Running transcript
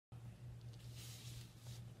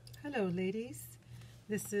Hello ladies,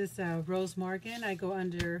 this is Rose Morgan. I go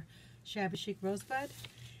under Shabby Chic Rosebud,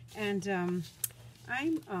 and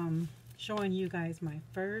I'm showing you guys my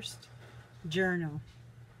first journal.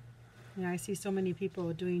 You know, I see so many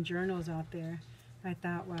people doing journals out there. I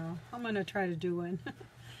thought, well, I'm gonna try to do one.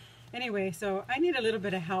 Anyway, so I need a little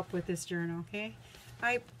bit of help with this journal, okay?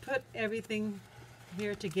 I put everything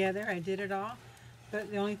here together. I did it all,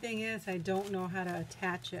 but the only thing is I don't know how to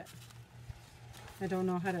attach it. I don't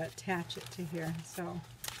know how to attach it to here, so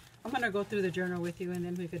I'm going to go through the journal with you and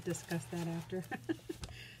then we could discuss that after.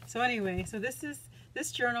 So anyway, so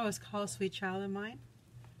this journal is called Sweet Child of Mine,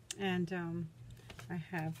 and I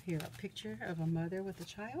have here a picture of a mother with a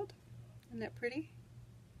child. Isn't that pretty?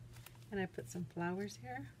 And I put some flowers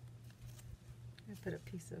here. I put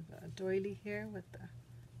a piece of doily here with the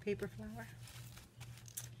paper flower.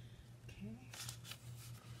 Okay,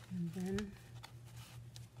 and then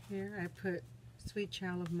here I put Sweet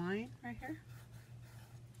Child of Mine right here,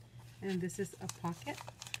 and this is a pocket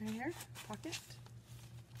right here, pocket.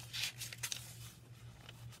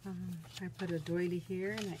 I put a doily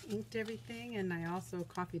here, and I inked everything, and I also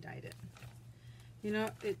coffee dyed it. You know,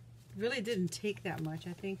 it really didn't take that much.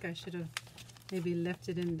 I think I should have maybe left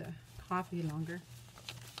it in the coffee longer.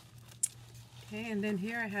 Okay, and then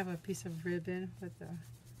here I have a piece of ribbon with a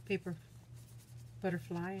paper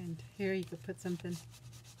butterfly, and here you could put something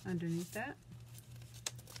underneath that.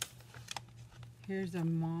 Here's a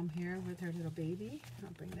mom here with her little baby.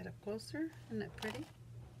 I'll bring that up closer. Isn't that pretty?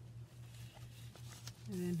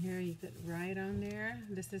 And then here you could write on there.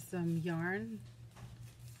 This is some yarn.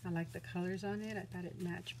 I like the colors on it. I thought it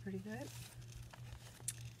matched pretty good.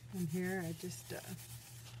 And here I just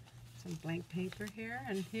some blank paper here.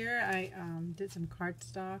 And here I did some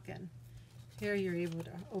cardstock, and here you're able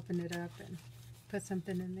to open it up and put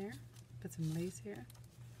something in there. Put some lace here.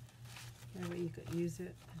 That way you could use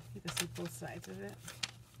it. You can see both sides of it.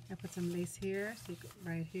 I put some lace here, so you could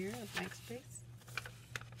write here, a blank space.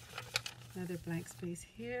 Another blank space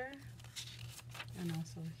here, and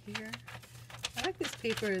also here. I like this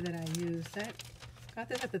paper that I used. I got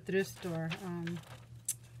this at the thrift store. I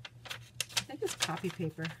think it's copy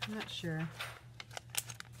paper. I'm not sure.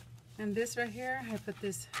 And this right here, I put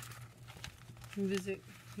this music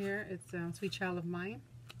here. It's Sweet Child of Mine.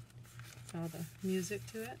 It's all the music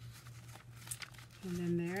to it. And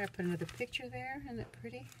then there, I put another picture there. Isn't that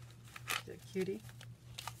pretty? It's a cutie.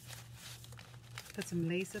 Put some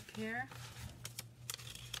lace up here.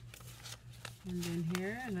 And then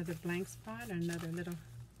here, another blank spot, another little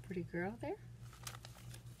pretty girl there.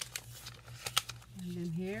 And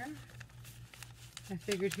then here, I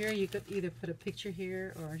figured here you could either put a picture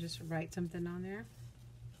here or just write something on there.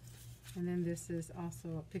 And then this is also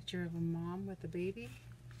a picture of a mom with a baby.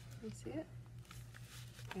 You see it?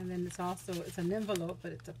 And then it's an envelope,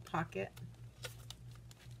 but it's a pocket.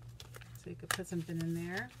 So you could put something in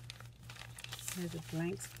there. There's a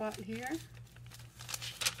blank spot here.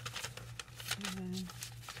 And then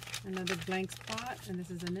another blank spot, and this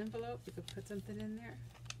is an envelope. You could put something in there.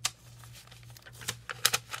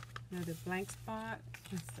 Another blank spot,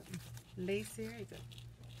 and some lace here. You could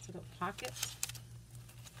put a little pocket.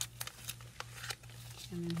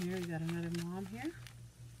 And then here you got another mom here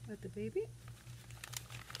with the baby.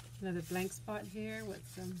 Another blank spot here with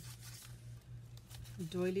some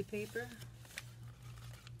doily paper.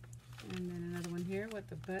 And then another one here with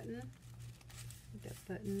the button. Put that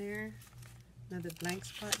button there. Another blank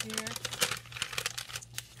spot here.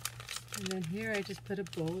 And then here I just put a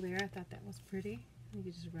bow there. I thought that was pretty. You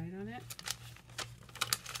could just write on it.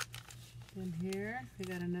 Then here we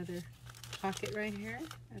got another pocket right here.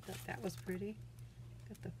 I thought that was pretty.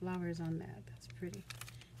 Got the flowers on that. That's pretty.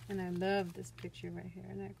 And I love this picture right here.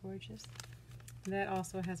 Isn't that gorgeous? And that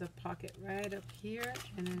also has a pocket right up here,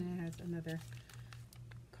 and then it has another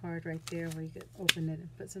card right there where you could open it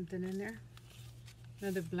and put something in there.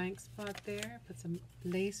 Another blank spot there. Put some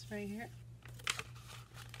lace right here.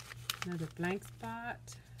 Another blank spot.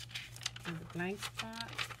 Another blank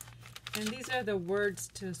spot. And these are the words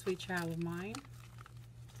to Sweet Child of Mine.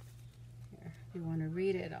 Here, if you want to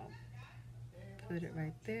read it, I'll put it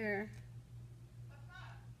right there.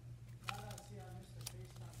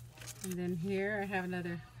 And then here I have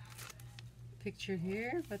another picture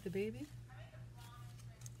here with the baby.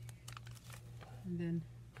 And then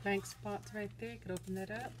blank spots right there. You could open that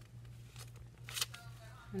up.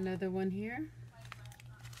 Another one here.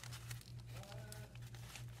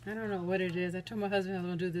 I don't know what it is. I told my husband I was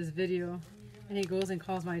going to do this video, and he goes and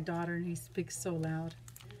calls my daughter, and he speaks so loud.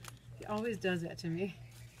 He always does that to me.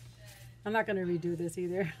 I'm not going to redo this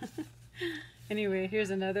either. Anyway, here's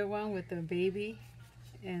another one with the baby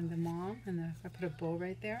and the mom, and I put a bow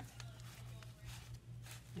right there.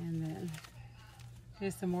 And then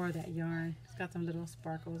here's some more of that yarn. It's got some little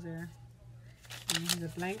sparkles there. And here's a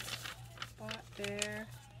blank spot there.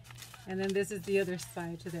 And then this is the other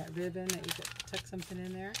side to that ribbon that you could tuck something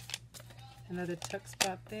in there. Another tuck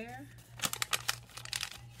spot there.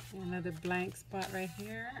 And another blank spot right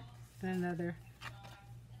here. And another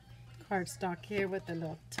cardstock here with a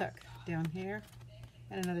little tuck down here.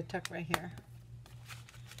 And another tuck right here.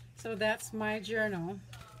 So that's my journal.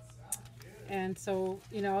 And so,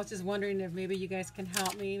 you know, I was just wondering if maybe you guys can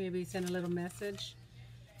help me, maybe send a little message.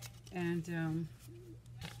 And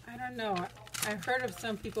I don't know, I've heard of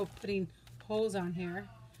some people putting holes on here,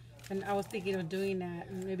 and I was thinking of doing that,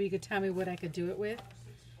 and maybe you could tell me what I could do it with.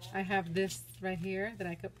 I have this right here that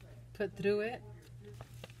I could put through it,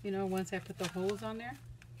 you know, once I put the holes on there.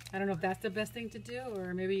 I don't know if that's the best thing to do,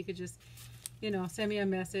 or maybe you could just, you know, send me a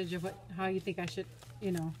message of how you think I should,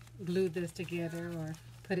 you know, glue this together or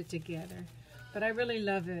put it together. But I really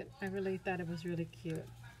love it. I really thought it was really cute.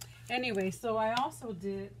 Anyway, so I also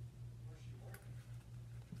did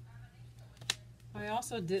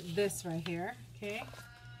this right here, okay?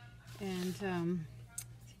 And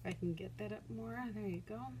see if I can get that up more. There you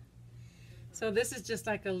go. So this is just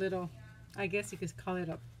like a little, I guess you could call it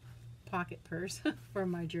a pocket purse for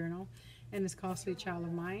my journal. And it's called Sweet Child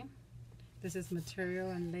of Mine. This is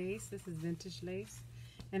material and lace. This is vintage lace.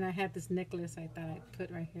 And I had this necklace I thought I'd put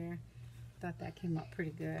right here. Thought that came out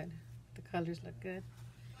pretty good. The colors look good.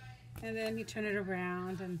 And then you turn it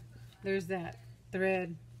around and there's that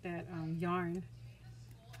thread, that yarn.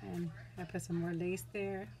 And I put some more lace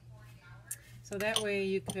there. So that way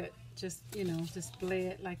you could just, you know, display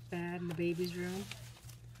it like that in the baby's room.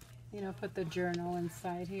 You know, put the journal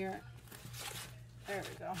inside here. There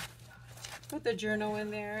we go. Put the journal in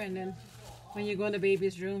there, and then when you go in the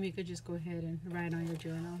baby's room, you could just go ahead and write on your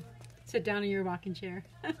journal. Sit down in your rocking chair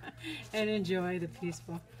and enjoy the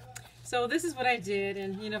peaceful. So this is what I did,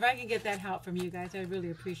 and you know, if I can get that help from you guys, I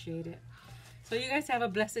really appreciate it. So you guys have a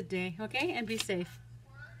blessed day, okay? And be safe.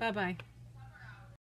 Bye-bye.